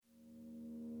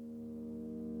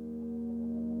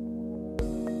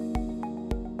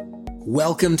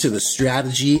Welcome to the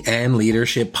Strategy and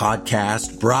Leadership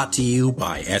Podcast, brought to you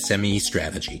by SME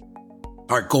Strategy.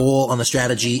 Our goal on the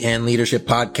Strategy and Leadership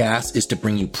Podcast is to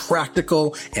bring you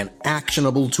practical and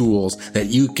actionable tools that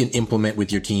you can implement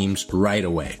with your teams right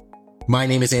away. My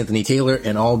name is Anthony Taylor,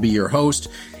 and I'll be your host.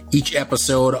 Each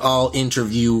episode, I'll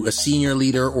interview a senior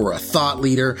leader or a thought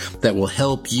leader that will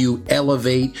help you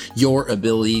elevate your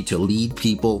ability to lead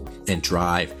people and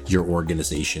drive your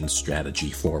organization's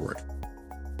strategy forward.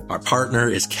 Our partner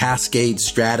is Cascade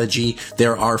Strategy.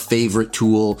 They're our favorite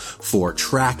tool for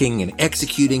tracking and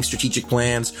executing strategic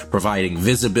plans, providing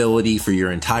visibility for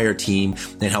your entire team,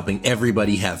 and helping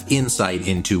everybody have insight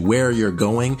into where you're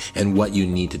going and what you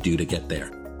need to do to get there.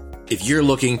 If you're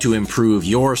looking to improve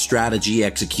your strategy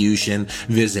execution,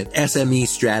 visit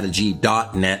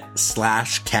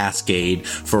smestrategy.net/cascade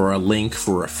for a link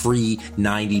for a free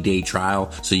 90-day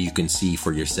trial so you can see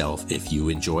for yourself if you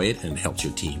enjoy it and it helps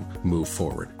your team move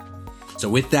forward. So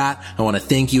with that, I want to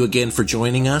thank you again for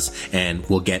joining us, and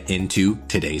we'll get into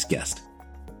today's guest.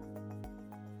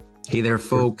 Hey there,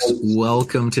 folks.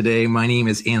 Welcome today. My name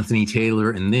is Anthony Taylor,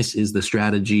 and this is the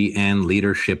Strategy and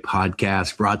Leadership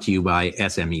Podcast brought to you by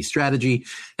SME Strategy.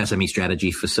 SME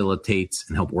Strategy facilitates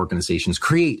and help organizations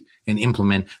create and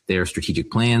implement their strategic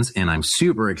plans. And I'm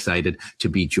super excited to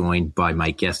be joined by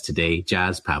my guest today,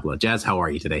 Jas Pavla. Jas, how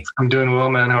are you today? I'm doing well,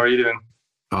 man. How are you doing?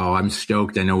 Oh, I'm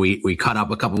stoked. I know we caught up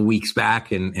a couple of weeks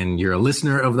back and you're a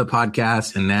listener of the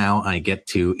podcast. And now I get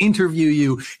to interview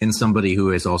you and somebody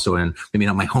who is also in maybe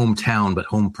not my hometown, but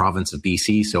home province of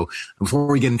BC. So before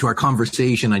we get into our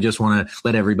conversation, I just want to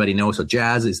let everybody know. So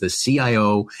Jas is the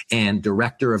CIO and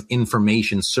Director of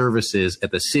Information Services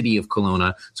at the City of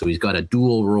Kelowna. So he's got a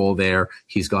dual role there.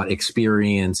 He's got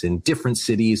experience in different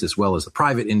cities as well as the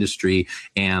private industry.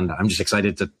 And I'm just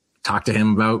excited to talk to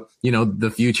him about,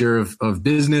 the future of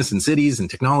business and cities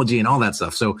and technology and all that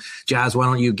stuff. So Jas, why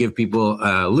don't you give people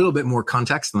a little bit more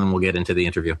context and then we'll get into the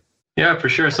interview. Yeah, for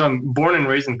sure. So I'm born and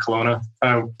raised in Kelowna.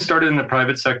 I started in the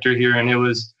private sector here, and it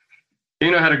was,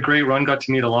 had a great run, got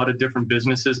to meet a lot of different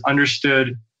businesses,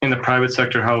 understood in the private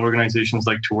sector how organizations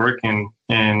like to work and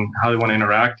how they want to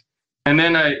interact. And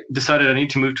then I decided I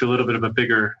need to move to a little bit of a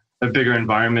bigger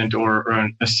environment or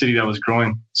a city that was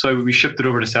growing. So we shifted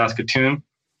over to Saskatoon.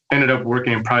 Ended up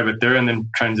working in private there and then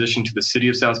transitioned to the city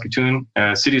of Saskatoon.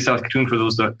 City of Saskatoon, for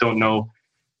those that don't know,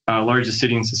 largest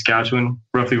city in Saskatchewan,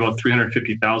 roughly about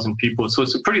 350,000 people. So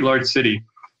it's a pretty large city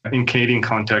in Canadian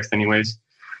context anyways.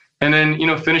 And then,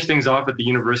 finished things off at the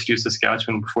University of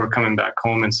Saskatchewan before coming back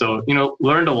home. And so,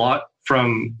 learned a lot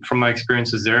from my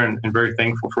experiences there and very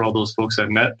thankful for all those folks I've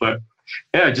met. But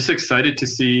yeah, just excited to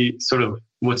see sort of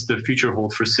what's the future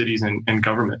hold for cities and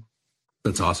government.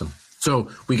 That's awesome. So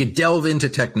we could delve into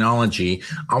technology.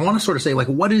 I want to sort of say,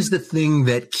 what is the thing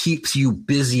that keeps you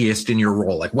busiest in your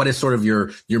role? What is sort of your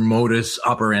modus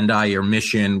operandi, your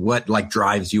mission? What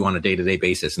drives you on a day-to-day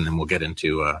basis? And then we'll get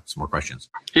into some more questions.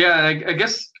 Yeah, I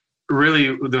guess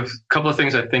really the couple of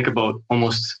things I think about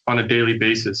almost on a daily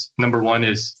basis. Number one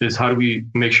is how do we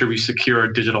make sure we secure our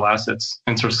digital assets?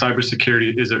 And so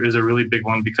cybersecurity is a really big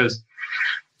one, because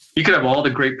you could have all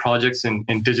the great projects in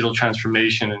digital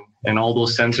transformation and all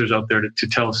those sensors out there to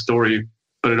tell a story,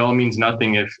 but it all means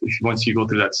nothing if once you go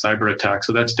through that cyber attack.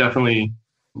 So that's definitely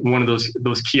one of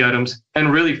those key items,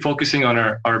 and really focusing on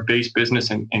our base business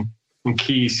and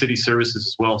key city services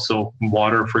as well. So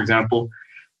water, for example,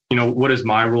 what is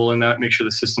my role in that? Make sure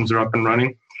the systems are up and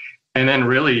running. And then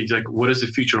really what does the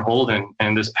future hold?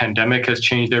 And this pandemic has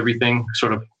changed everything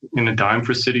sort of in a dime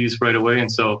for cities right away.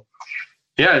 And so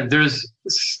yeah, there's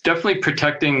definitely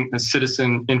protecting the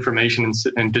citizen information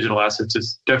and digital assets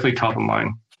is definitely top of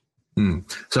mind.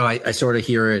 So I sort of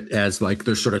hear it as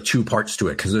there's sort of two parts to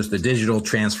it, because there's the digital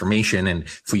transformation. And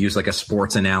if we use a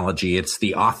sports analogy, it's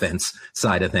the offense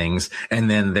side of things.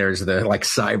 And then there's the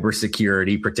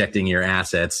cybersecurity, protecting your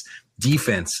assets,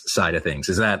 defense side of things.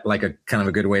 Is that a kind of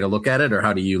a good way to look at it, or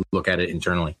how do you look at it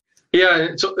internally?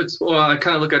 Yeah, so I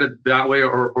kind of look at it that way,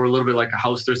 or a little bit like a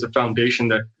house. There's a foundation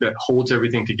that holds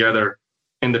everything together,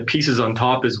 and the pieces on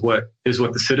top is what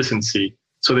the citizens see.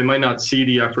 So they might not see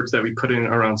the efforts that we put in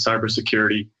around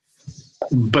cybersecurity,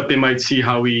 but they might see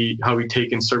how we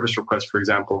take in service requests, for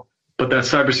example. But that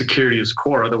cybersecurity is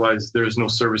core. Otherwise, there's no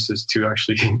services to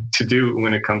actually to do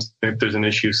when it comes if there's an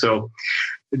issue. So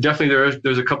definitely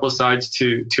there's a couple of sides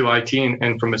to IT,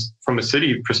 and from a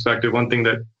city perspective, one thing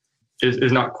that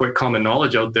is not quite common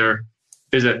knowledge out there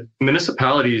is that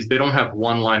municipalities, they don't have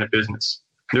one line of business.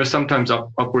 There's sometimes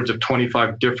upwards of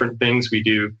 25 different things we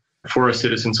do for our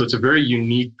citizens. So it's a very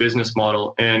unique business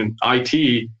model. And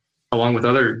IT, along with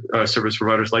other service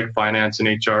providers like finance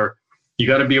and HR, you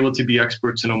got to be able to be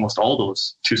experts in almost all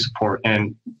those to support.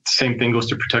 And same thing goes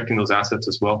to protecting those assets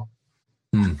as well.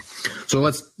 So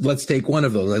let's take one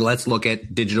of those. Let's look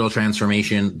at digital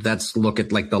transformation. Let's look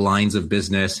at like the lines of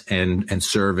business and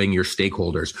serving your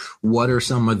stakeholders. What are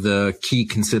some of the key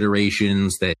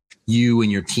considerations that you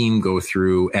and your team go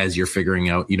through as you're figuring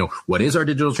out, what is our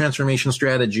digital transformation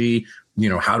strategy?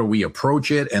 How do we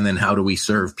approach it? And then how do we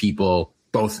serve people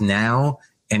both now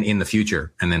and in the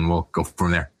future? And then we'll go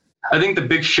from there. I think the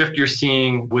big shift you're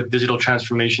seeing with digital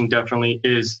transformation definitely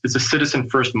is a citizen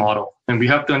first model. And we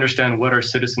have to understand what our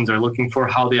citizens are looking for,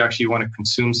 how they actually want to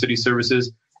consume city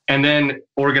services, and then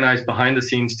organize behind the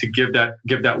scenes to give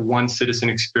that one citizen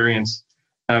experience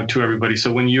to everybody.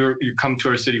 So when you come to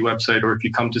our city website, or if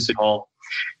you come to City Hall,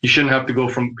 you shouldn't have to go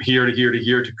from here to here to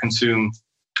here to consume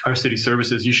our city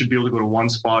services. You should be able to go to one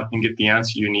spot and get the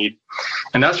answer you need.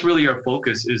 And that's really our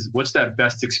focus, is what's that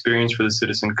best experience for the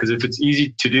citizen? Because if it's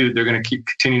easy to do, they're going to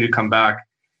continue to come back.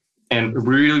 And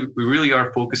we really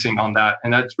are focusing on that.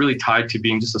 And that's really tied to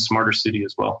being just a smarter city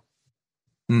as well.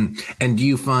 And do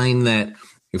you find that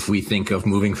if we think of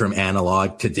moving from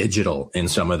analog to digital in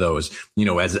some of those,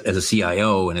 as a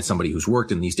CIO and as somebody who's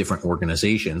worked in these different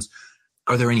organizations,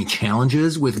 are there any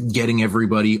challenges with getting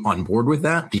everybody on board with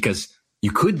that? Because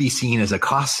you could be seen as a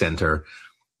cost center.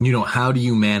 How do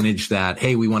you manage that?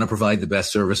 Hey, we want to provide the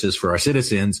best services for our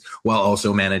citizens while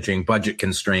also managing budget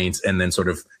constraints and then sort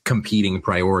of competing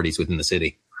priorities within the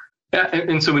city. Yeah.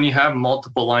 And so when you have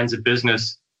multiple lines of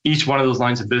business, each one of those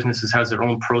lines of businesses has their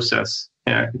own process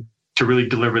to really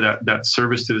deliver that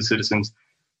service to the citizens.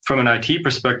 From an IT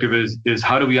perspective is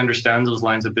how do we understand those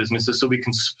lines of businesses so we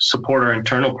can support our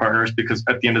internal partners, because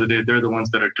at the end of the day, they're the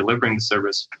ones that are delivering the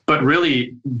service. But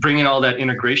really bringing all that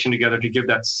integration together to give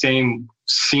that same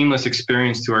seamless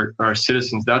experience to our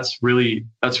citizens, that's really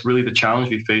the challenge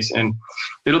we face. And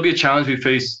it'll be a challenge we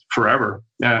face forever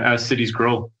as cities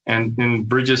grow. And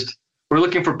we're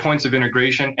looking for points of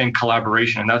integration and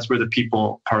collaboration. And that's where the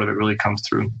people part of it really comes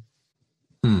through.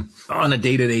 On a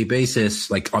day-to-day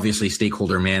basis, like obviously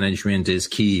stakeholder management is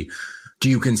key. Do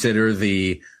you consider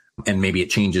and maybe it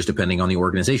changes depending on the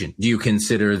organization, do you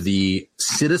consider the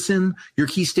citizen your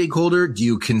key stakeholder? Do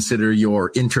you consider your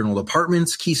internal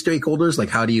departments key stakeholders? Like,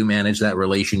 how do you manage that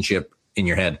relationship in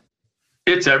your head?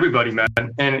 It's everybody, man.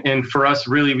 And for us,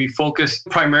 really, we focus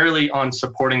primarily on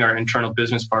supporting our internal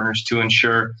business partners to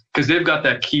ensure, because they've got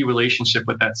that key relationship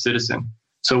with that citizen.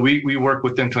 So we work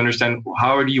with them to understand,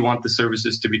 how do you want the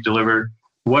services to be delivered?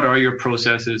 What are your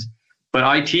processes? But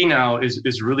IT now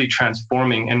is really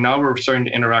transforming. And now we're starting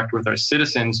to interact with our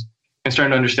citizens and starting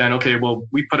to understand, okay, well,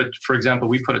 for example,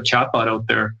 we put a chatbot out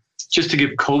there just to give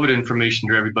COVID information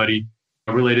to everybody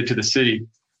related to the city.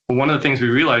 But one of the things we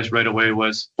realized right away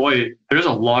was, boy, there's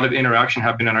a lot of interaction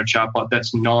happening on our chatbot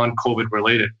that's non-COVID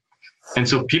related. And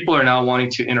so people are now wanting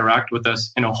to interact with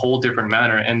us in a whole different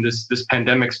manner. And this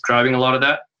pandemic's driving a lot of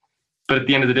that. But at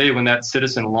the end of the day, when that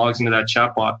citizen logs into that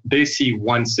chatbot, they see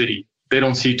one city. They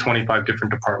don't see 25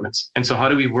 different departments. And so how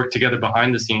do we work together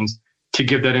behind the scenes to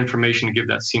give that information, to give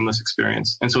that seamless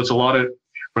experience? And so it's a lot of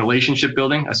relationship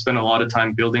building. I spend a lot of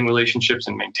time building relationships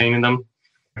and maintaining them,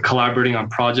 collaborating on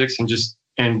projects,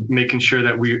 and making sure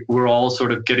that we're all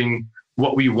sort of getting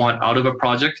what we want out of a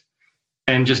project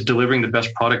and just delivering the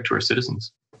best product to our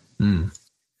citizens.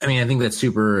 I mean, I think that's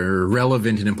super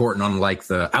relevant and important on like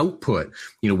the output.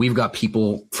 We've got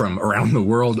people from around the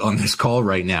world on this call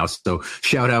right now. So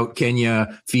shout out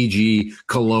Kenya, Fiji,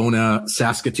 Kelowna,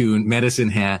 Saskatoon, Medicine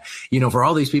Hat, for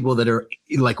all these people that are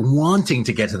like wanting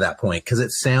to get to that point. Cause it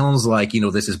sounds like,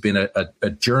 this has been a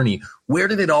journey. Where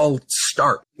did it all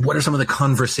start? What are some of the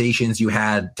conversations you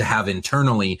had to have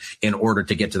internally in order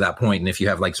to get to that point? And if you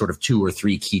have like sort of 2 or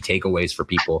 3 key takeaways for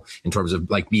people in terms of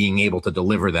like being able to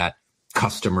deliver that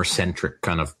customer-centric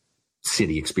kind of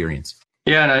city experience.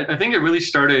 Yeah, and I think it really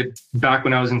started back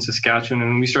when I was in Saskatchewan,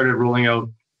 and we started rolling out,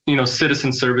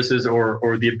 citizen services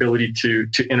or the ability to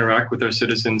interact with our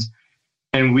citizens.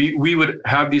 And we would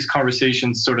have these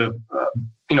conversations sort of,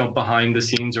 behind the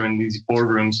scenes or in these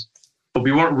boardrooms, but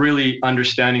we weren't really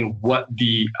understanding what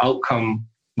the outcome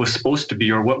was supposed to be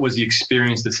or what was the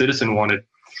experience the citizen wanted.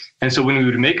 And so when we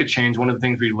would make a change, one of the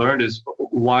things we learned is,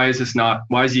 why is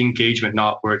the engagement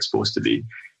not where it's supposed to be?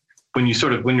 When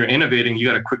you're innovating, you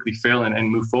got to quickly fail and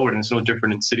move forward. And it's no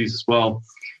different in cities as well.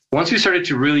 Once we started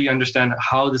to really understand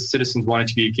how the citizens wanted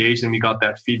to be engaged and we got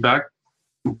that feedback,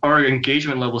 our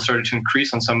engagement level started to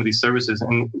increase on some of these services.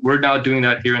 And we're now doing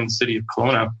that here in the city of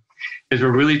Kelowna, is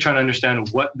we're really trying to understand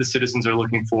what the citizens are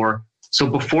looking for. So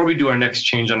before we do our next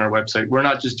change on our website, we're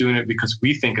not just doing it because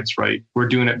we think it's right. We're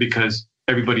doing it because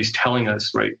everybody's telling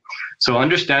us, right? So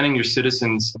understanding your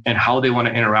citizens and how they want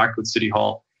to interact with City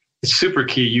Hall is super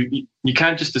key. You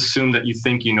can't just assume that you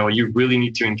think you know. You really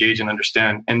need to engage and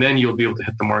understand, and then you'll be able to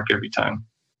hit the mark every time.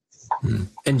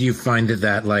 And do you find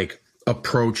that like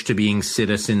approach to being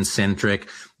citizen-centric,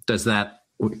 does that,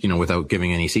 without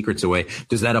giving any secrets away,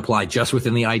 does that apply just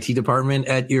within the IT department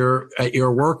at your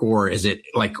work, or is it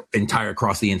like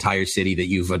across the entire city that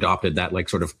you've adopted that like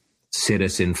sort of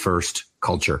citizen first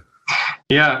culture?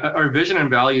 Yeah, our vision and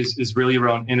values is really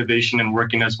around innovation and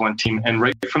working as one team. And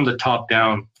right from the top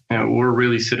down, we're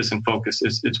really citizen focused.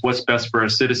 It's what's best for a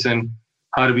citizen.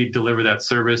 How do we deliver that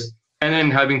service? And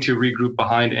then having to regroup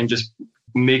behind and just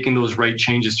making those right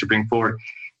changes to bring forward.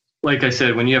 Like I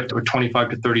said, when you have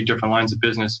 25 to 30 different lines of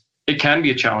business, it can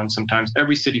be a challenge sometimes.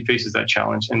 Every city faces that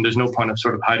challenge, and there's no point of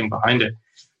sort of hiding behind it.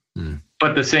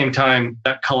 But at the same time,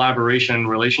 that collaboration and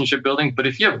relationship building. But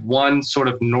if you have one sort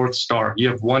of North Star, you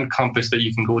have one compass that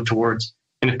you can go towards.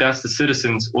 And if that's the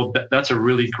citizens, well, that's a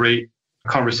really great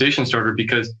conversation starter,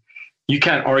 because you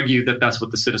can't argue that that's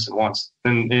what the citizen wants.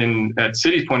 And at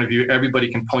city's point of view,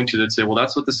 everybody can point to that and say, well,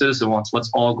 that's what the citizen wants. Let's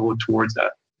all go towards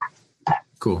that.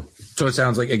 Cool. So it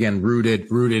sounds like, again, rooted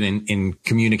in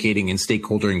communicating and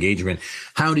stakeholder engagement.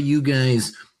 How do you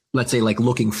guys, let's say, like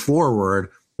looking forward,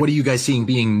 what are you guys seeing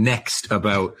being next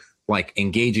about like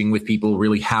engaging with people,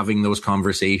 really having those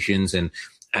conversations? And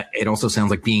it also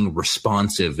sounds like being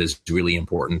responsive is really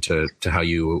important to how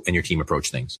you and your team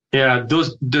approach things. Yeah,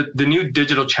 the new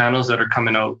digital channels that are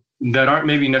coming out that aren't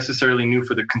maybe necessarily new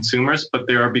for the consumers, but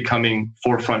they are becoming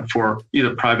forefront for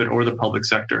either private or the public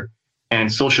sector.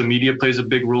 And social media plays a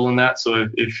big role in that. So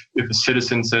if a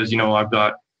citizen says,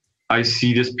 I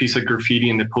see this piece of graffiti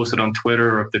and they post it on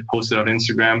Twitter, or if they post it on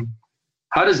Instagram,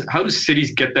 how do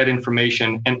cities get that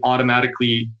information and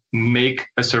automatically make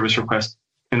a service request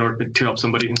in order to help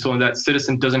somebody? And so that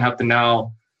citizen doesn't have to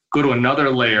now go to another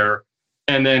layer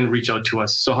and then reach out to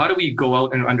us. So how do we go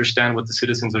out and understand what the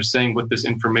citizens are saying with this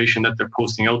information that they're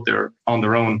posting out there on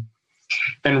their own?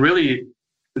 And really,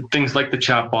 things like the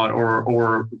chatbot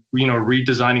or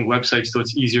redesigning websites so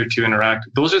it's easier to interact.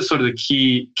 Those are sort of the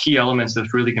key elements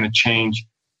that's really going to change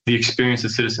the experience that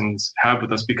citizens have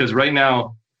with us. Because right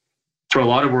now, for a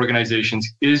lot of organizations,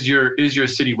 is your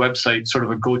city website sort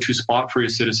of a go-to spot for your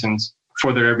citizens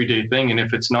for their everyday thing? And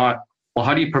if it's not, well,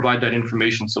 how do you provide that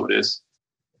information so it is?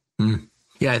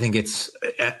 Yeah, I think it's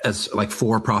as like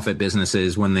for-profit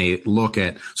businesses, when they look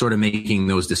at sort of making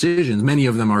those decisions, many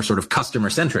of them are sort of customer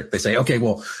centric. They say, okay,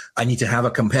 well, I need to have a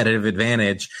competitive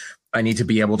advantage. I need to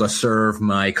be able to serve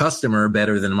my customer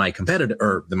better than my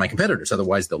competitors.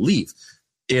 Otherwise they'll leave.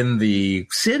 In the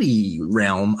city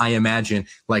realm, I imagine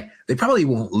like they probably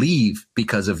won't leave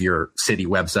because of your city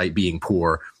website being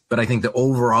poor. But I think the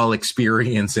overall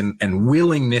experience and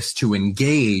willingness to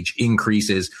engage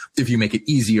increases if you make it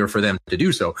easier for them to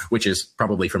do so, which is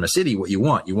probably from a city what you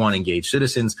want. You want engaged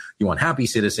citizens, you want happy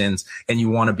citizens, and you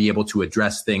want to be able to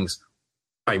address things,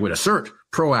 I would assert,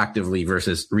 proactively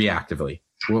versus reactively.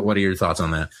 What are your thoughts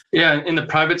on that? Yeah, in the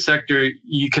private sector,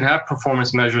 you can have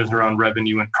performance measures around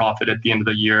revenue and profit at the end of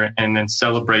the year and then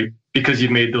celebrate because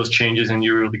you've made those changes and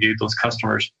you really gave those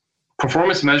customers.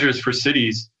 Performance measures for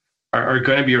cities are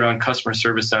going to be around customer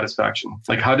service satisfaction.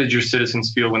 Like, how did your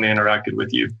citizens feel when they interacted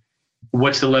with you?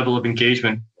 What's the level of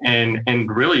engagement? And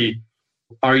really,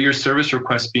 are your service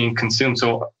requests being consumed?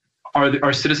 So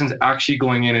are citizens actually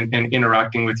going in and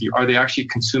interacting with you? Are they actually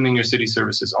consuming your city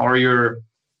services? Are your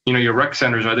rec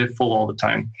centers, are they full all the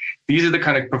time? These are the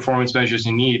kind of performance measures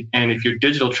you need. And if your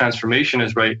digital transformation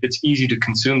is right, it's easy to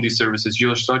consume these services.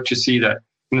 You'll start to see that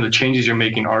the changes you're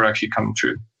making are actually coming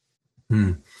true.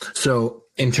 So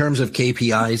in terms of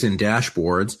KPIs and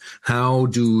dashboards, how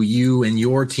do you and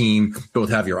your team both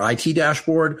have your IT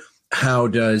dashboard? How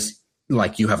does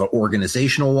you have an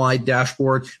organizational wide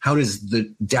dashboard? How does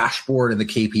the dashboard and the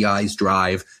KPIs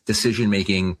drive decision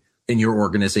making in your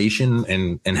organization,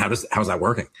 and how's that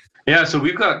working? Yeah, so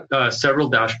we've got several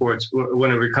dashboards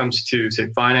whenever it comes to, say,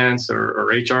 finance or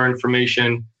HR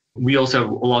information. We also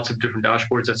have lots of different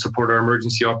dashboards that support our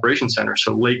emergency operations center.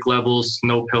 So lake levels,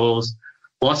 snow pillows,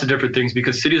 lots of different things,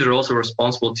 because cities are also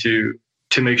responsible to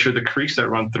make sure the creeks that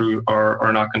run through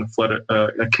are not going to flood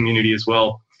a community as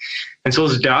well. And so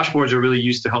those dashboards are really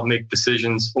used to help make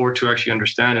decisions or to actually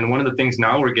understand. And one of the things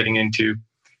now we're getting into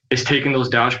is taking those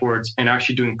dashboards and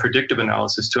actually doing predictive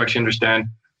analysis to actually understand,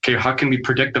 okay, how can we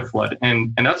predict a flood?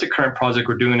 And that's a current project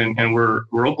we're doing, and we're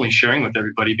openly sharing with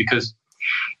everybody, because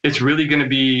it's really going to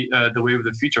be the way of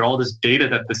the future. All this data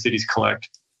that the cities collect,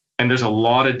 and there's a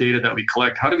lot of data that we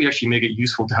collect. How do we actually make it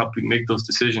useful to help make those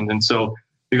decisions? And so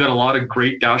We've got a lot of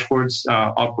great dashboards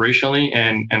operationally,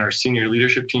 and our senior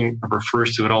leadership team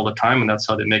refers to it all the time, and that's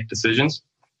how they make decisions.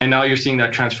 And now you're seeing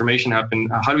that transformation happen.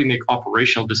 How do we make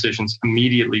operational decisions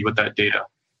immediately with that data?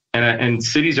 And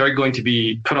cities are going to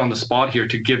be put on the spot here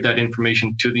to give that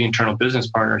information to the internal business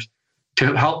partners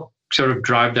to help sort of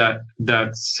drive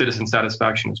that citizen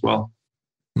satisfaction as well.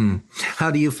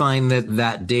 How do you find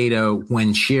that data,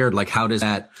 when shared, like how does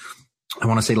that, I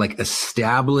want to say, like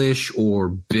establish or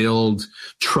build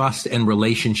trust and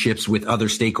relationships with other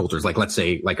stakeholders? Like, let's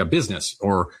say like a business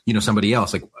or, somebody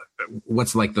else. Like,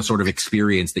 what's like the sort of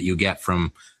experience that you get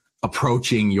from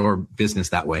approaching your business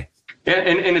that way? Yeah,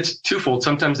 and it's twofold.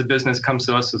 Sometimes the business comes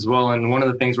to us as well. And one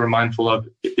of the things we're mindful of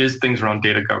is things around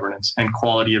data governance and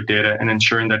quality of data and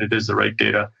ensuring that it is the right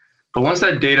data. But once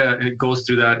that data, it goes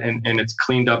through that and it's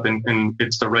cleaned up and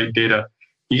it's the right data,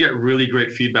 you get really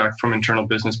great feedback from internal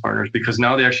business partners because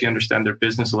now they actually understand their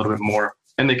business a little bit more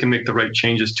and they can make the right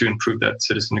changes to improve that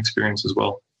citizen experience as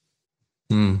well.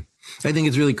 I think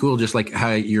it's really cool, just like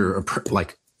how you're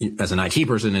like, as an IT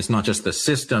person, it's not just the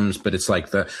systems, but it's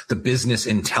like the business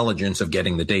intelligence of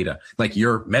getting the data. Like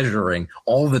you're measuring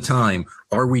all the time.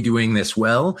 Are we doing this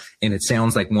well? And it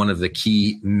sounds like one of the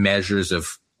key measures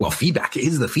of, well, feedback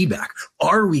is the feedback.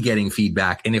 Are we getting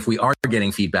feedback? And if we are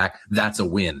getting feedback, that's a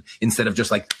win instead of just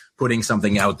like putting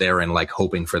something out there and like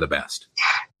hoping for the best.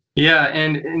 Yeah.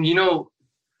 And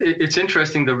it's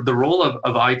interesting. The role of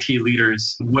IT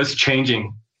leaders was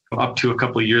changing up to a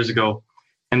couple of years ago.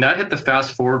 And that hit the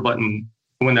fast forward button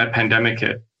when that pandemic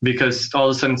hit, because all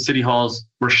of a sudden city halls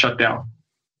were shut down,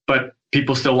 but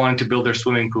people still wanted to build their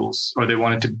swimming pools or they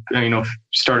wanted to,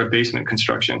 start a basement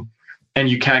construction, and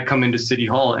you can't come into city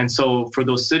hall. And so for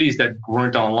those cities that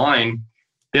weren't online,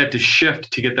 they had to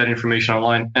shift to get that information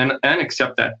online and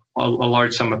accept that a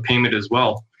large sum of payment as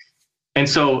well. And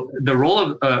so the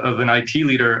role of an IT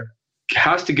leader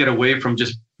has to get away from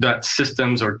just that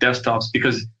systems or desktops,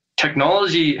 because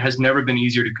technology has never been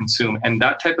easier to consume. And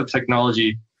that type of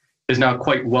technology is now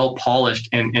quite well polished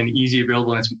and easy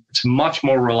available. And it's much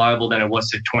more reliable than it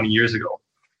was, say, 20 years ago.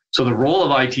 So the role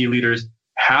of IT leaders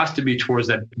has to be towards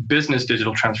that business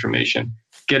digital transformation,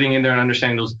 getting in there and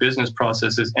understanding those business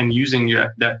processes and using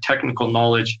that technical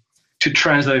knowledge to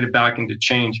translate it back into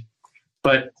change.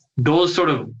 But those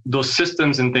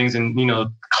systems and things, and,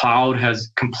 cloud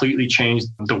has completely changed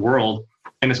the world,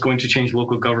 and it's going to change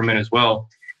local government as well.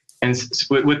 And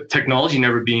with technology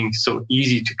never being so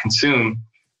easy to consume,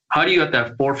 how do you at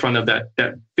that forefront of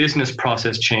that business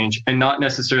process change and not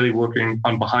necessarily working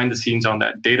on behind the scenes on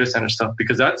that data center stuff?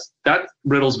 Because that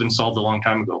riddle's been solved a long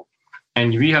time ago.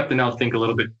 And we have to now think a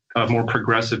little bit more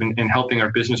progressive in helping our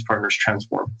business partners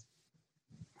transform.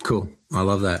 Cool. I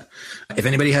love that. If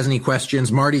anybody has any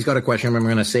questions, Marty's got a question. I'm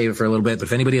going to save it for a little bit, but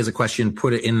if anybody has a question,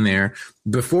 put it in there.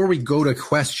 Before we go to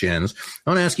questions,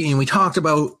 I want to ask you, we talked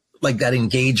about like that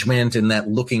engagement and that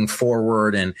looking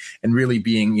forward and really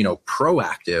being,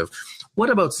 proactive.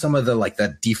 What about some of the, like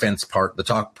that defense part, the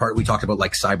part we talked about,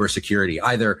 like cybersecurity?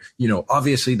 Either,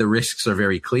 obviously the risks are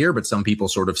very clear, but some people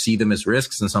sort of see them as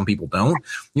risks and some people don't.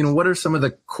 What are some of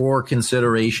the core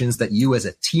considerations that you as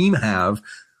a team have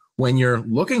when you're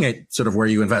looking at sort of where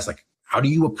you invest? Like, how do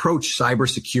you approach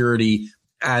cybersecurity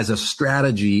as a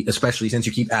strategy, especially since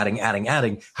you keep adding?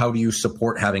 How do you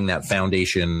support having that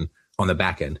foundation on the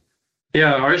back end?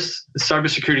 Yeah, our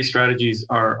cybersecurity strategies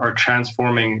are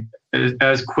transforming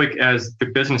as quick as the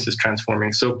business is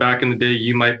transforming. So back in the day,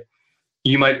 you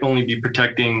might only be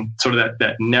protecting sort of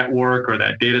that network or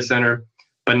that data center.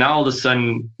 But now all of a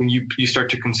sudden, when you start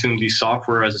to consume these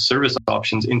software as a service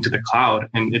options into the cloud,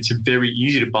 and it's very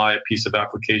easy to buy a piece of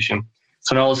application.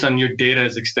 So now all of a sudden your data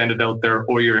is extended out there,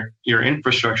 or your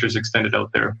infrastructure is extended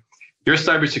out there. Your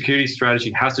cybersecurity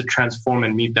strategy has to transform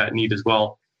and meet that need as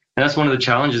well. And that's one of the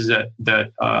challenges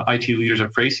that IT leaders are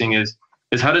facing is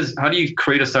how do you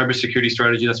create a cybersecurity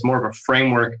strategy that's more of a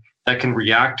framework that can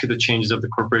react to the changes of the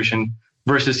corporation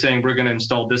versus saying we're going to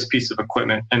install this piece of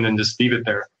equipment and then just leave it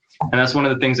there. And that's one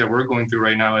of the things that we're going through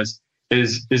right now is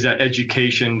that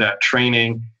education, that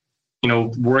training,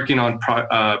 working on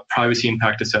privacy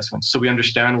impact assessments. So we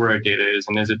understand where our data is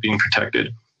and is it being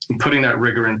protected, and putting that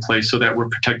rigor in place so that we're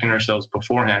protecting ourselves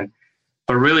beforehand.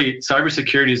 But really,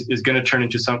 cybersecurity is going to turn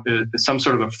into some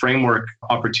sort of a framework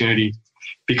opportunity,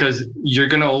 because you're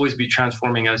going to always be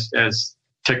transforming as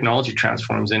technology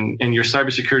transforms. And your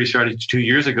cybersecurity strategy 2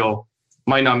 years ago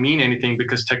might not mean anything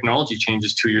because technology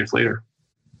changes 2 years later.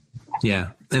 Yeah.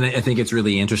 And I think it's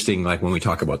really interesting, like when we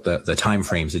talk about the time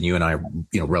frames, and you and I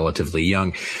are, relatively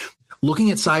young,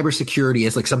 looking at cybersecurity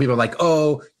as like some people are like,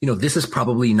 oh, this is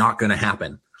probably not going to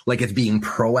happen. Like it's being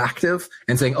proactive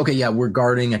and saying, okay, yeah, we're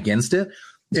guarding against it.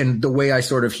 And the way I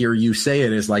sort of hear you say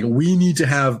it is like, we need to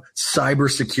have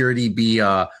cybersecurity be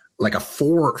like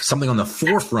something on the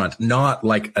forefront, not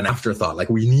like an afterthought. Like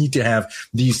we need to have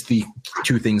these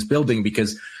two things building,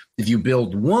 because if you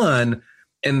build one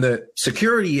and the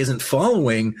security isn't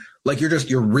following, like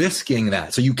you're risking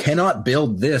that. So you cannot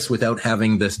build this without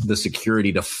having the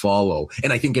security to follow.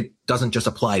 And I think it doesn't just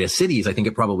apply to cities. I think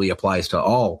it probably applies to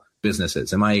all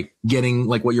businesses. Am I getting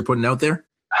like what you're putting out there?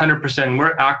 100%.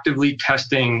 We're actively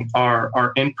testing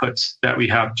our inputs that we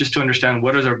have just to understand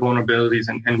what is our vulnerabilities.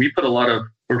 And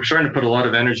we're starting to put a lot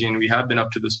of energy, and we have been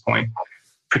up to this point,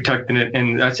 protecting it.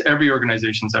 And that's every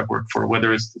organizations I've worked for,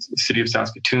 whether it's the city of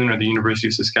Saskatoon or the University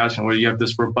of Saskatchewan, where you have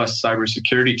this robust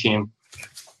cybersecurity team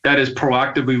that is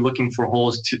proactively looking for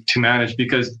holes to manage,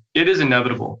 because it is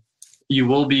inevitable. You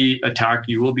will be attacked.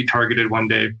 You will be targeted one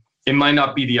day. It might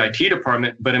not be the IT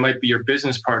department, but it might be your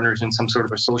business partners in some sort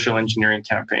of a social engineering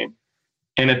campaign.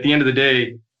 And at the end of the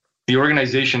day, the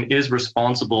organization is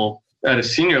responsible at a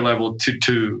senior level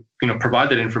to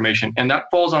provide that information, and that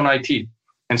falls on IT.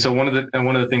 And so one of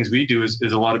the things we do is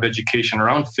a lot of education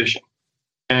around phishing,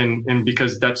 and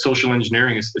because that social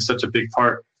engineering is such a big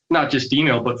part, not just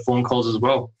email but phone calls as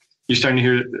well. You're starting to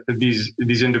hear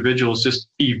these individuals just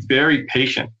be very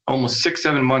patient, almost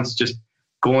 6-7 months, just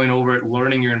going over it,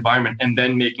 learning your environment, and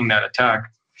then making that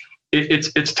attack.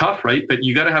 It's tough, right? But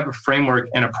you got to have a framework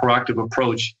and a proactive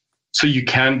approach so you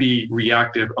can be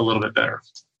reactive a little bit better.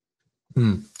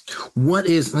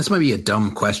 This might be a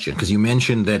dumb question, because you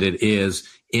mentioned that it is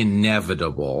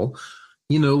inevitable,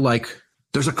 like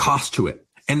there's a cost to it.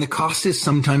 And the cost is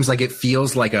sometimes like, it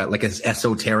feels like an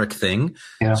esoteric thing.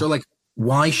 Yeah. So like,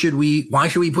 why should we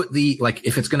put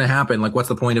if it's going to happen, like what's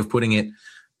the point of put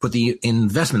the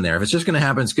investment there? If it's just going to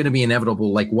happen, it's going to be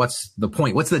inevitable. Like, what's the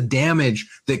point? What's the damage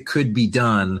that could be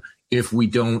done if we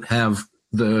don't have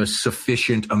the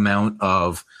sufficient amount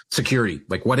of security?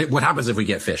 Like what happens if we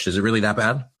get phished? Is it really that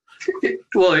bad?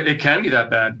 Well, it can be that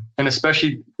bad. And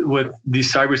especially with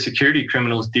these cybersecurity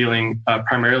criminals dealing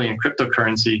primarily in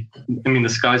cryptocurrency. I mean, the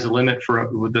sky's the limit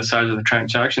with the size of the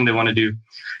transaction they want to do.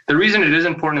 The reason it is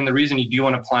important, and the reason you do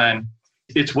want to plan,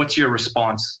 it's what's your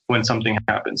response when something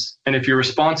happens. And if your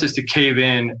response is to cave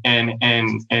in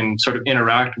and sort of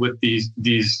interact with these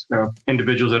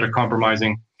individuals that are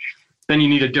compromising, then you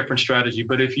need a different strategy.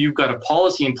 But if you've got a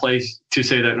policy in place to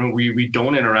say that we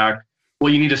don't interact,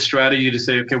 well, you need a strategy to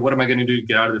say, okay, what am I going to do to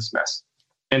get out of this mess?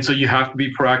 And so you have to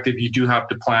be proactive. You do have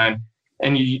to plan,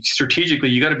 and strategically,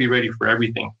 you got to be ready for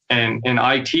everything. And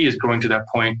IT is growing to that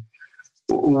point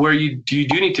where you do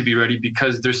need to be ready,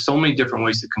 because there's so many different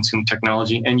ways to consume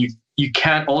technology, and you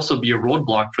can't also be a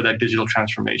roadblock for that digital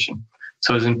transformation.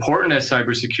 So as important as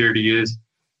cybersecurity is,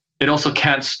 it also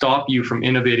can't stop you from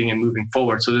innovating and moving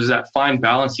forward. So there's that fine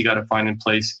balance you got to find in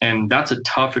place, and that's a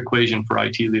tough equation for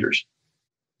IT leaders.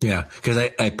 Yeah, because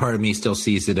I part of me still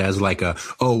sees it as like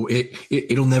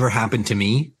it'll never happen to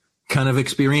me kind of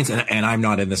experience, and I'm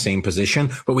not in the same position.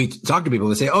 But we talk to people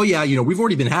that say, oh yeah, we've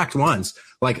already been hacked once.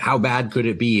 Like, how bad could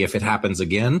it be if it happens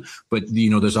again? But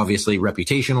there's obviously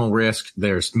reputational risk,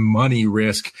 there's money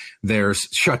risk, there's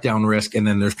shutdown risk, and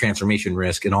then there's transformation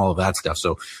risk and all of that stuff.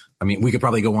 So, I mean, we could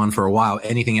probably go on for a while.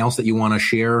 Anything else that you want to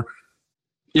share?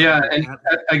 Yeah, and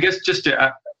I guess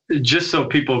just so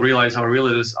people realize how real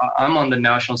it is, I'm on the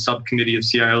National Subcommittee of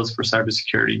CIOs for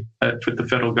Cybersecurity for the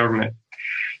federal government.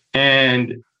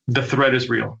 And the threat is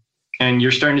real. And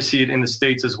you're starting to see it in the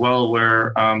States as well,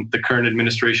 where the current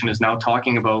administration is now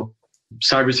talking about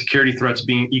cybersecurity threats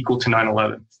being equal to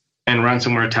 9/11 and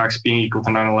ransomware attacks being equal to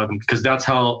 9/11, because that's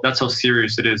how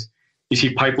serious it is. You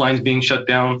see pipelines being shut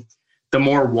down. The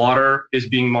more water is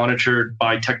being monitored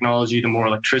by technology, the more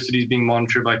electricity is being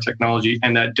monitored by technology,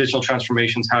 and that digital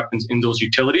transformations happens in those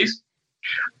utilities.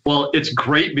 Well, it's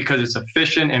great because it's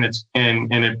efficient and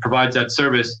it provides that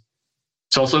service.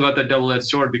 It's also got that double-edged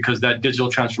sword, because that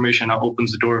digital transformation now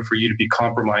opens the door for you to be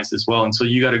compromised as well. And so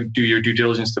you got to do your due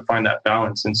diligence to find that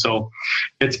balance. And so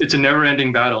it's a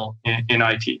never-ending battle in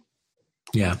IT.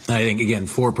 Yeah, I think, again,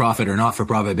 for-profit or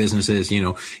not-for-profit businesses,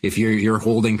 if you're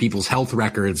holding people's health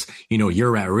records,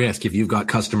 you're at risk. If you've got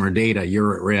customer data,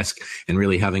 you're at risk. And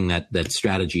really having that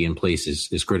strategy in place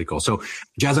is critical. So,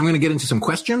 Jazz, I'm going to get into some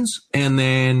questions, and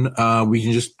then we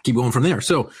can just keep going from there.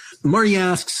 So, Marty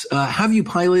asks, have you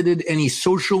piloted any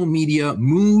social media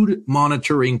mood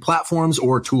monitoring platforms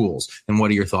or tools? And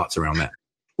what are your thoughts around that?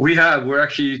 We're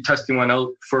actually testing one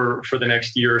out for the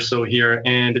next year or so here,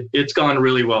 and it's gone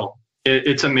really well.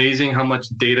 It's amazing how much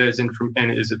data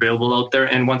is available out there.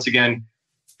 And once again,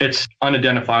 it's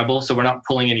unidentifiable. So we're not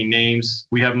pulling any names.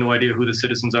 We have no idea who the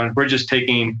citizens are. We're just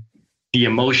taking the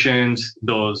emotions,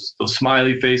 those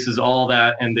smiley faces, all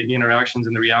that, and the interactions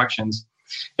and the reactions.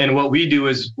 And what we do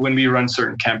is when we run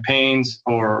certain campaigns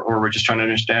or we're just trying to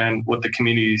understand what the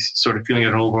community is sort of feeling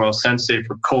at an overall sense, say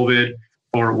for COVID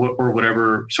or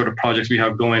whatever sort of projects we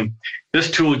have going, this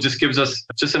tool just gives us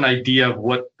just an idea of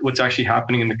what's actually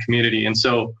happening in the community. And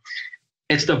so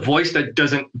it's the voice that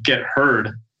doesn't get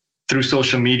heard through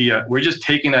social media. We're just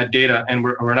taking that data and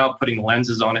we're now putting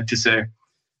lenses on it to say,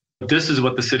 this is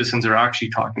what the citizens are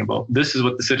actually talking about. This is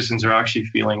what the citizens are actually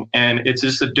feeling. And it's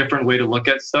just a different way to look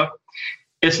at stuff.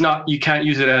 It's not, you can't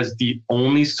use it as the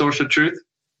only source of truth,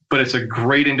 but it's a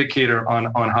great indicator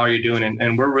on how you're doing.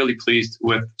 And we're really pleased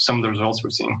with some of the results we're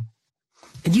seeing.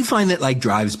 And do you find that like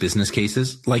drives business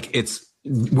cases? Like it's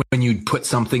when you put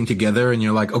something together and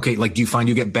you're like, okay, like, do you find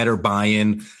you get better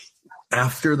buy-in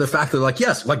after the fact? They're like,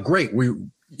 yes, like, great.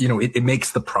 It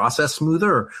makes the process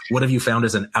smoother. Or what have you found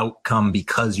as an outcome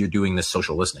because you're doing this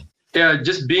social listening? Yeah,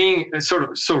 just being sort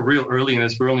of so real early in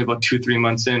this, we're only about 2-3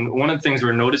 months in. One of the things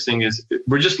we're noticing is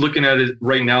we're just looking at it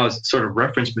right now as sort of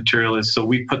reference material. Is so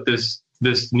we put this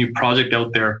new project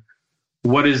out there.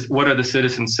 What are the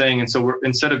citizens saying? And so we're,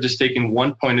 instead of just taking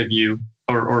one point of view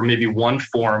or maybe one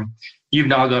form, you've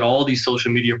now got all these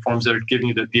social media forms that are giving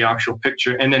you the actual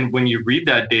picture. And then when you read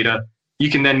that data, you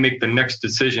can then make the next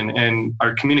decision. And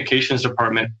our communications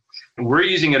department, we're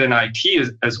using it in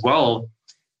IT as well,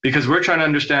 because we're trying to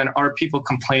understand, are people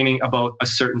complaining about a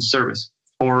certain service?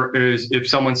 Or if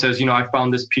someone says, I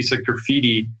found this piece of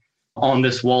graffiti on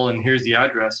this wall and here's the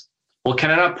address. Well,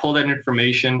 can I not pull that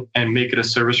information and make it a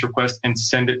service request and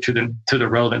send it to the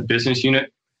relevant business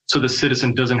unit so the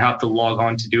citizen doesn't have to log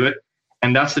on to do it?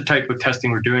 And that's the type of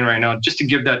testing we're doing right now, just to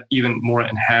give that even more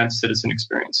enhanced citizen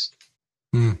experience.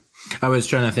 I was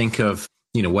trying to think of,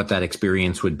 what that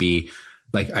experience would be.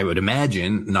 Like, I would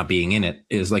imagine, not being in it,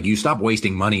 is like you stop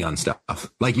wasting money on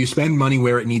stuff. Like you spend money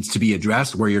where it needs to be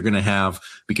addressed, where you're going to have,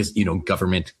 because,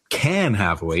 government can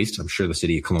have waste. I'm sure the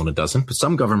city of Kelowna doesn't, but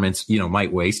some governments,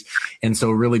 might waste. And so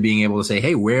really being able to say,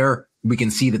 hey, where we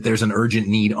can see that there's an urgent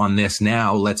need on this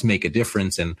now, let's make a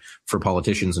difference. And for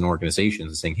politicians and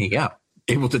organizations saying, hey, yeah,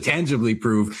 able to tangibly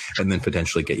prove and then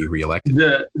potentially get you reelected.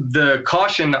 The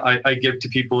caution I give to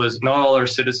people is not all our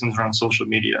citizens are on social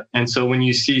media. And so when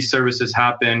you see services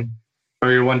happen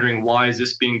or you're wondering why is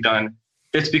this being done,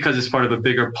 it's because it's part of a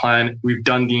bigger plan. We've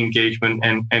done the engagement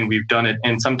and we've done it.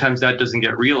 And sometimes that doesn't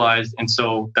get realized. And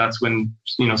so that's when,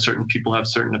 certain people have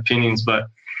certain opinions. But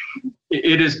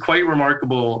it is quite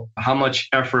remarkable how much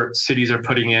effort cities are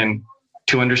putting in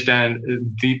to understand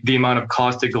the amount of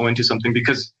cost that go into something.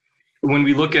 Because when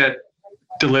we look at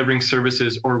delivering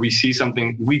services or we see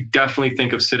something, we definitely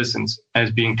think of citizens as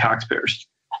being taxpayers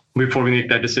before we make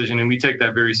that decision. And we take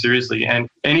that very seriously. And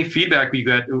any feedback we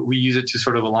get, we use it to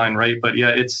sort of align, right? But yeah,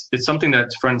 it's something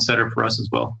that's front and center for us as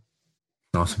well.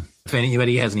 Awesome. If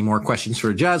anybody has any more questions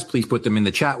for Jas, please put them in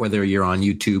the chat, whether you're on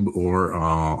YouTube or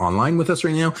online with us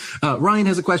right now. Ryan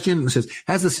has a question. It says,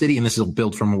 has the city, and this will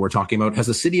build from what we're talking about, has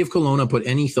the city of Kelowna put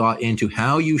any thought into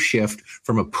how you shift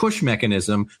from a push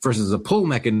mechanism versus a pull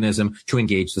mechanism to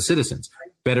engage the citizens?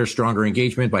 Better, stronger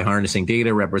engagement by harnessing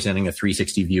data representing a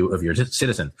 360 view of your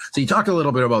citizen. So you talked a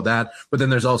little bit about that, but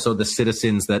then there's also the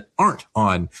citizens that aren't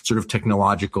on sort of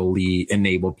technologically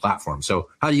enabled platforms. So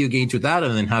how do you engage with that?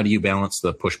 And then how do you balance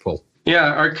the push-pull?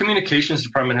 Yeah, our communications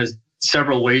department has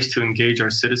several ways to engage our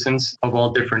citizens of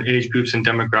all different age groups and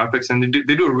demographics. And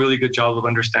they do a really good job of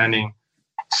understanding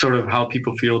sort of how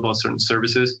people feel about certain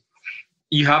services.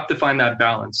 You have to find that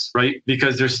balance, right?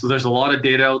 Because there's a lot of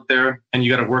data out there and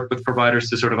you got to work with providers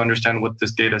to sort of understand what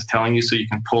this data is telling you so you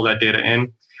can pull that data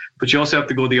in. But you also have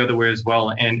to go the other way as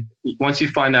well. And once you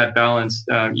find that balance,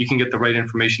 you can get the right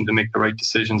information to make the right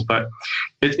decisions. But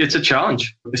it's a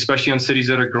challenge, especially on cities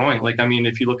that are growing. Like, I mean,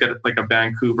 if you look at it like a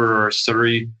Vancouver or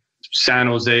Surrey, San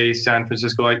Jose, San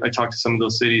Francisco, I talked to some of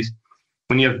those cities.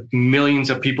 When you have millions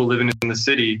of people living in the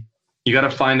city, you got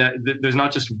to find that there's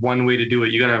not just one way to do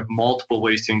it. You got to have multiple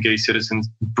ways to engage citizens,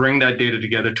 bring that data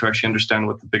together to actually understand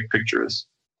what the big picture is.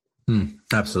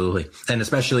 Absolutely. And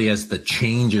especially as the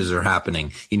changes are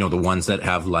happening, the ones that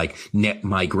have like net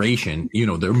migration,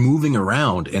 they're moving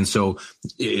around. And so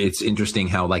it's interesting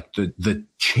how like the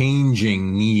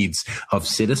changing needs of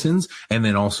citizens and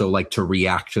then also like to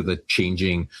react to the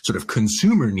changing sort of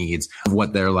consumer needs of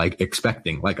what they're like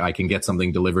expecting. Like I can get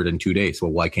something delivered in 2 days.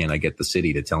 Well, why can't I get the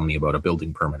city to tell me about a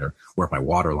building permit or where my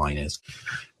water line is?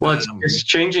 Well, it's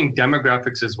changing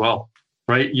demographics as well.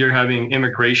 Right? You're having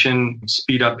immigration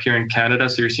speed up here in Canada.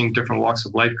 So you're seeing different walks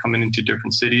of life coming into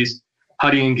different cities. How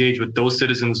do you engage with those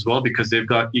citizens as well? Because they've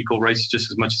got equal rights just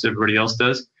as much as everybody else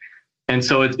does. And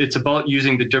so it's about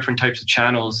using the different types of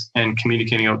channels and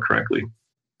communicating out correctly.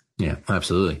 Yeah,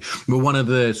 absolutely. But one of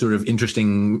the sort of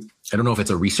interesting, I don't know if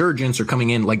it's a resurgence or coming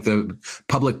in, like the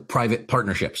public-private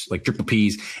partnerships, like Triple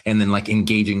Ps, and then like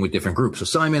engaging with different groups. So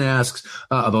Simon asks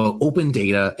about open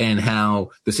data and how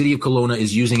the city of Kelowna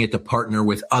is using it to partner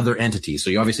with other entities. So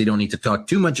you obviously don't need to talk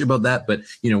too much about that, but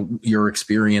your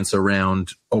experience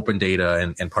around open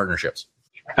data and partnerships.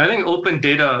 I think open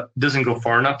data doesn't go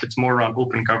far enough. It's more around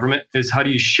open government. Is how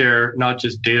do you share not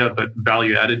just data, but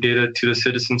value added data to the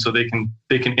citizens so they can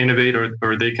innovate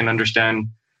or they can understand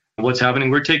what's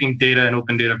happening. We're taking data and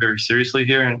open data very seriously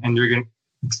here. And you're going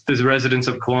to, as residents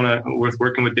of Kelowna with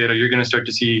working with data, you're going to start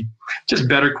to see just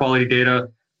better quality data,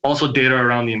 also data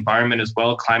around the environment as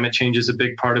well. Climate change is a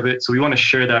big part of it. So we want to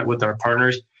share that with our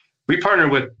partners. We partner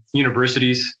with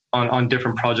universities on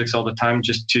different projects all the time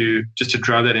just to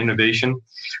drive that innovation.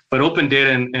 But open data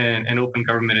and open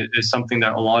government is something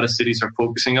that a lot of cities are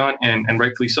focusing on, and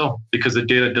rightfully so, because the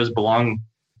data does belong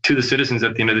to the citizens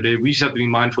at the end of the day. We just have to be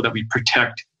mindful that we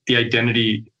protect the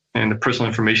identity and the personal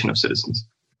information of citizens.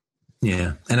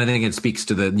 Yeah. And I think it speaks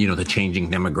to the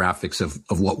changing demographics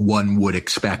of what one would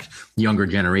expect. Younger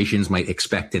generations might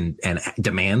expect and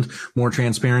demand more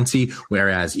transparency,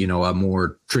 whereas, a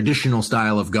more traditional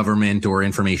style of government or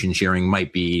information sharing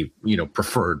might be,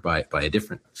 preferred by a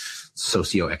different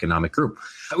socioeconomic group.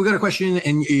 We got a question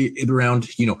around,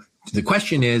 the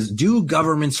question is, do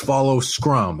governments follow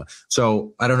Scrum?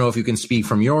 So I don't know if you can speak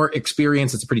from your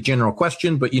experience. It's a pretty general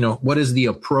question, but, what is the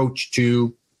approach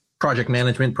to project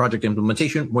management, project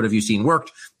implementation? What have you seen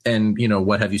worked? And,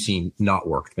 what have you seen not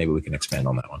worked? Maybe we can expand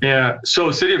on that one. Yeah. So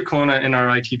City of Kelowna in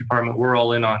our IT department, we're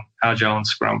all in on Agile and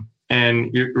Scrum. And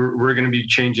we're going to be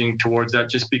changing towards that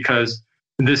just because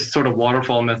this sort of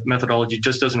waterfall methodology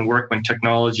just doesn't work when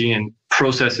technology and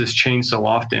processes change so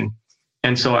often.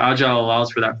 And so Agile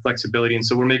allows for that flexibility. And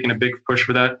so we're making a big push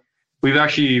for that. We've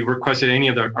actually requested any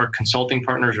of our consulting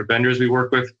partners or vendors we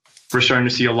work with. We're starting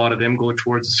to see a lot of them go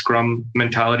towards the Scrum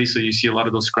mentality. So you see a lot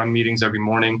of those Scrum meetings every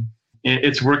morning.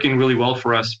 It's working really well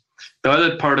for us. The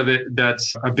other part of it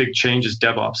that's a big change is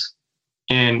DevOps.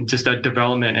 And just that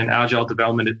development and Agile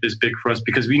development is big for us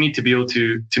because we need to be able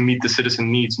to meet the citizen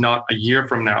needs, not a year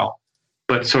from now,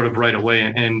 but sort of right away.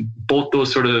 And both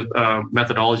those sort of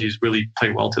methodologies really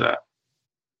play well to that.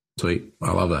 Sweet.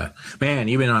 I love that. Man,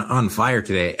 you've been on fire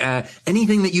today.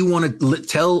 Anything that you want to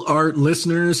tell our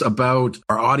listeners about,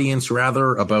 our audience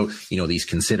rather, about, these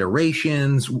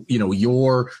considerations,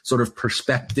 your sort of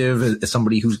perspective as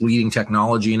somebody who's leading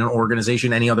technology in an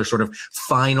organization, any other sort of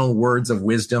final words of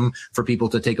wisdom for people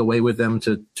to take away with them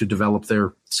to develop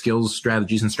their skills,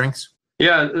 strategies, and strengths?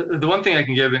 Yeah, the one thing I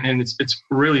can give, and it's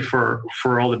really for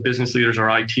all the business leaders or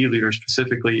IT leaders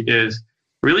specifically, is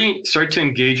really start to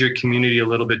engage your community a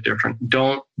little bit different.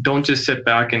 Don't just sit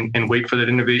back and wait for that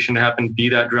innovation to happen. Be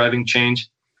that driving change.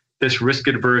 This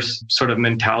risk-adverse sort of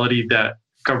mentality that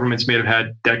governments may have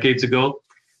had decades ago,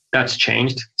 that's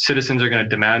changed. Citizens are going to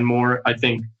demand more. I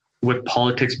think with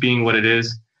politics being what it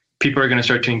is, people are going to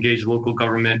start to engage local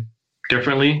government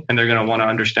differently, and they're going to want to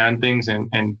understand things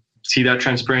and see that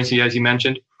transparency, as you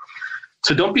mentioned.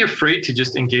 So don't be afraid to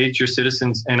just engage your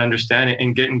citizens and understand it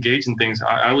and get engaged in things.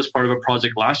 I was part of a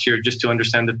project last year just to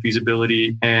understand the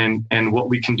feasibility and what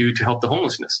we can do to help the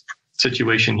homelessness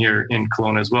situation here in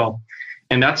Kelowna as well.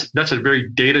 And that's a very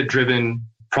data-driven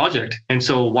project. And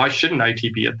so why shouldn't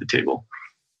IT be at the table?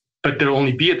 But they'll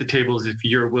only be at the table if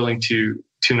you're willing to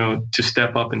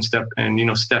step up and step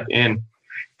in.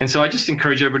 And so I just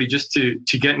encourage everybody just to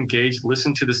get engaged,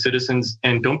 listen to the citizens,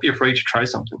 and don't be afraid to try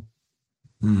something.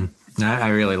 I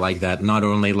really like that. Not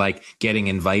only like getting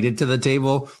invited to the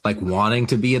table, like wanting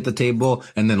to be at the table,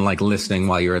 and then like listening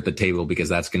while you're at the table, because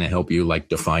that's going to help you like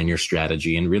define your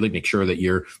strategy and really make sure that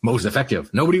you're most effective.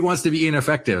 Nobody wants to be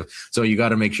ineffective. So you got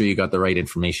to make sure you got the right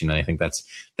information. And I think that's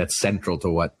central to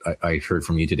what I heard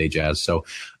from you today, Jas. So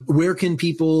where can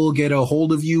people get a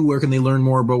hold of you? Where can they learn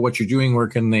more about what you're doing? Where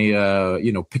can they,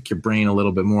 pick your brain a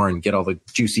little bit more and get all the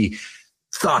juicy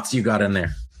thoughts you got in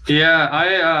there? Yeah,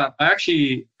 I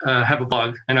actually have a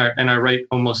blog and I write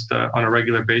almost on a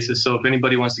regular basis. So if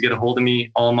anybody wants to get a hold of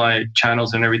me, all my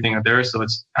channels and everything are there. So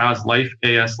it's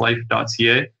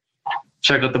aslife.ca.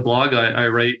 Check out the blog. I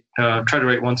write, try to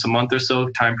write once a month or so,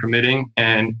 time permitting,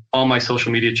 and all my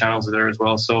social media channels are there as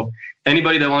well. So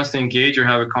anybody that wants to engage or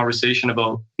have a conversation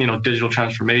about, digital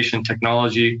transformation,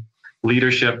 technology,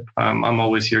 leadership, I'm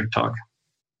always here to talk.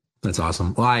 That's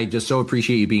awesome. Well, I just so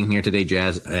appreciate you being here today,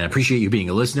 Jas, and I appreciate you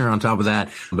being a listener on top of that,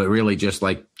 but really just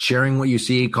like sharing what you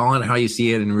see, calling it how you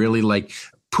see it, and really like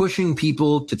pushing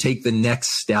people to take the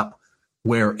next step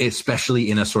where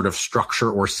especially in a sort of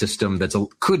structure or system that's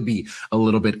could be a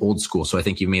little bit old school. So I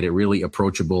think you've made it really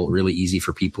approachable, really easy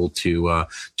for people to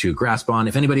grasp on.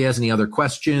 If anybody has any other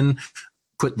question,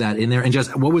 put that in there. And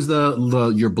just what was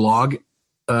your blog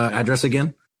address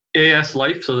again? AS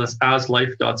Life. So that's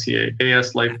aslife.ca,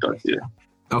 aslife.ca.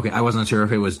 Okay, I wasn't sure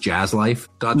if it was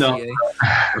jazzlife.ca. No.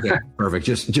 Okay, perfect.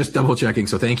 Just double checking.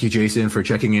 So thank you, Jason, for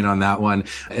checking in on that one.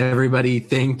 Everybody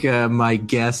thank my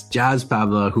guest, Jas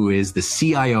Pabla, who is the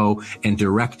CIO and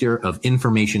Director of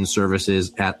Information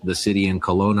Services at the City of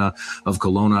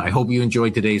Kelowna. I hope you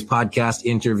enjoyed today's podcast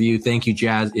interview. Thank you,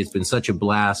 Jas. It's been such a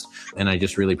blast, and I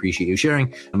just really appreciate you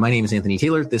sharing. My name is Anthony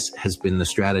Taylor. This has been the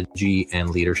Strategy and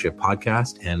Leadership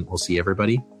Podcast, and we'll see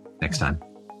everybody next time.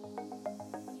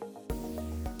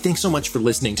 Thanks so much for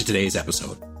listening to today's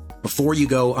episode. Before you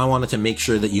go, I wanted to make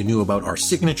sure that you knew about our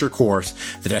signature course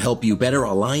that'll help you better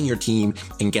align your team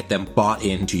and get them bought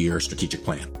into your strategic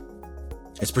plan.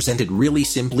 It's presented really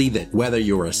simply that whether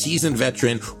you're a seasoned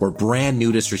veteran or brand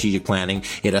new to strategic planning,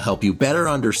 it'll help you better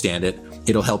understand it,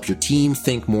 it'll help your team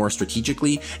think more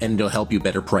strategically, and it'll help you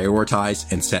better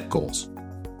prioritize and set goals.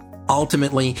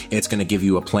 Ultimately, it's going to give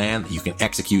you a plan that you can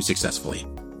execute successfully.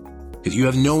 Because you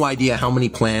have no idea how many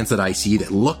plans that I see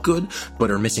that look good, but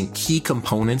are missing key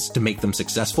components to make them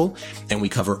successful. And we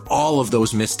cover all of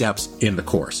those missteps in the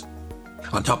course.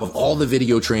 On top of all the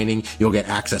video training, you'll get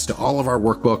access to all of our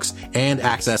workbooks and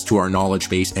access to our knowledge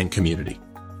base and community.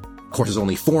 The course is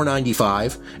only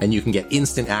 $4.95, and you can get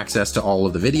instant access to all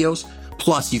of the videos.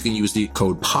 Plus, you can use the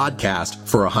code PODCAST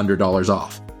for $100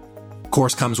 off.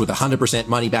 Course comes with a 100%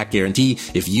 money back guarantee.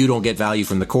 If you don't get value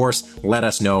from the course, let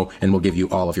us know and we'll give you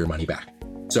all of your money back.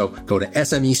 So go to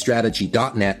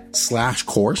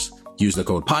smestrategy.net/course, use the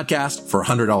code podcast for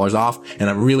 $100 off. And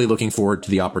I'm really looking forward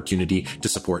to the opportunity to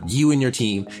support you and your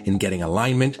team in getting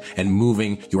alignment and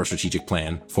moving your strategic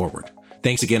plan forward.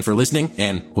 Thanks again for listening,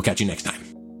 and we'll catch you next time.